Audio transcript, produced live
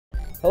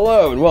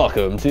Hello and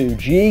welcome to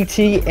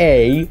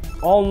GTA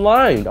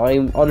Online.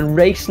 I'm on a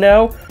race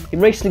now. I'm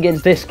racing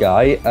against this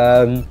guy.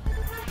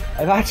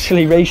 I've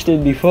actually raced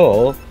him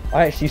before.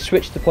 I actually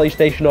switched the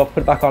PlayStation off,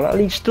 put it back on, and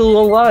he's still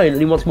online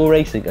and he wants more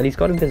racing. And he's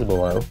got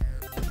invisible now.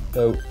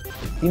 So,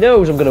 he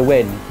knows I'm going to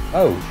win.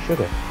 Oh,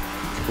 sugar.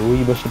 Oh,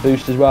 you must have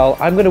boosted as well.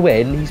 I'm going to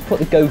win. He's put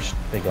the ghost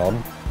thing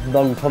on,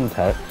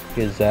 non-contact,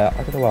 because I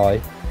don't know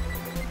why.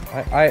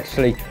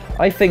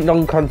 I think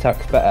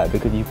non-contact's better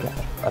because you get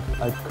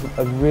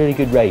a really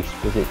good race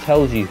because it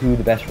tells you who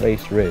the best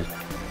racer is.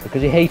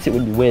 Because you hate it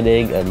when you're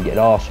winning and you get an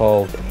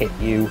arsehole to hit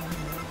you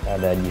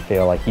and then you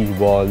feel like he's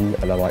won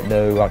and I'm like,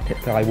 no,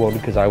 I won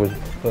because I was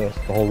first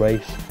the whole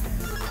race.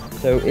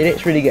 So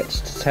it really gets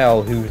to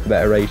tell who's the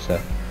better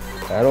racer.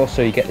 And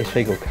also you get this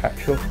thing called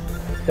catch up.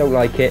 Don't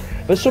like it,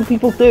 but some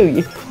people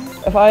do.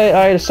 If I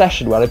had a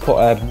session where I put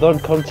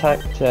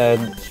non-contact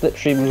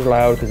slipstream was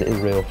allowed because it is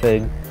a real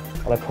thing,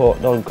 and I put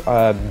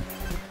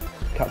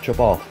catch up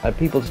off, and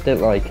people just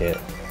don't like it.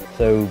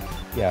 So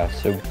yeah,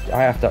 so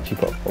I have to actually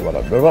put one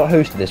on. I'm not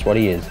hosting this one.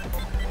 He is.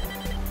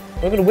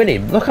 I'm gonna win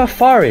him. Look how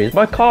far he is.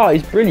 My car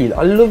is brilliant.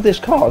 I love this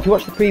car. If you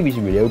watched the previous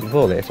video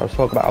before this, I was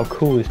talking about how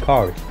cool this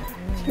car is.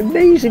 It's an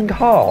amazing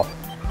car.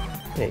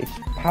 It's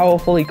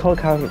powerful. He can't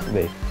counter it for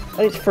me,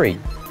 and it's free.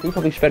 He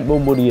probably spent more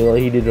money than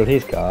he did on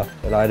his car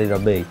than I did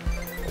on me.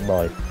 On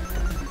mine.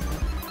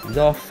 He's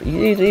off.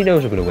 He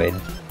knows I'm gonna win.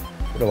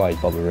 I don't know why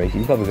he's bothering racing.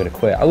 He's probably gonna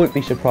quit. I wouldn't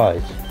be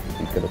surprised if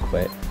he's gonna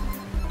quit.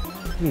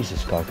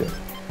 Jesus, car good.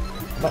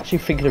 I'm actually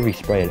thinking of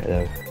respraying it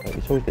though. Like,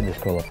 it's always been this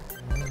colour.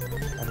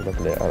 Have a look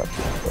at it.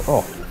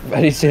 Oh,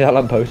 I didn't see that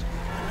lamppost.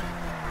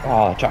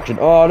 Oh, traction.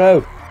 Oh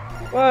no.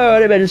 Whoa, I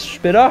didn't mean to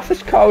spin off.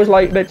 This car was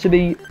like meant to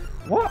be.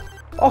 What?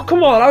 Oh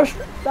come on!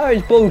 That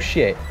is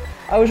bullshit.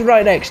 I was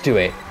right next to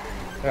it.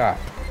 Ah,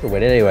 I'm gonna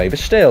win anyway. But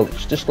still,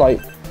 it's just like.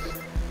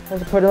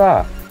 What's the point of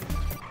that?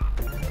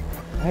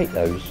 I hate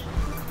those.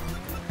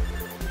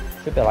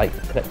 Should be like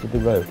connected to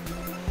the road.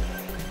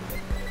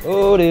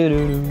 Oh,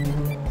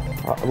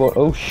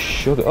 oh,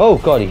 sugar. Oh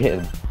god, he hit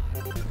him.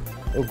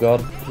 Oh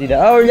god.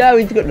 Oh no,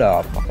 he's good.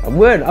 No, I've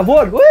won. I've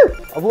won. Woo!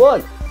 I've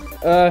won.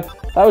 That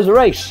was a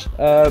race.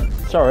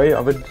 Sorry,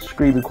 I've been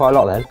screaming quite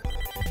a lot then.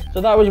 So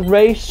that was a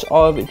race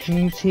of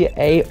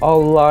GTA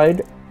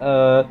Online.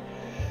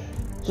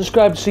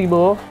 Subscribe to see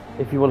more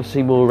if you want to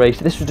see more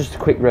racing. This was just a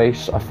quick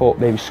race. I thought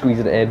maybe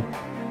squeezing it in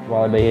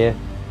while I'm here.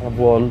 I've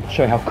won.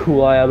 Show you how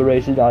cool I am at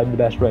racing. I'm the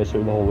best racer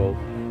in the whole world.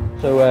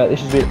 So this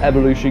has been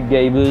Evolution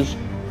Gamers.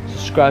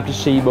 Subscribe to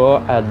see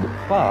more and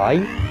bye.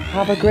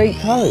 Have a great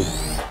time.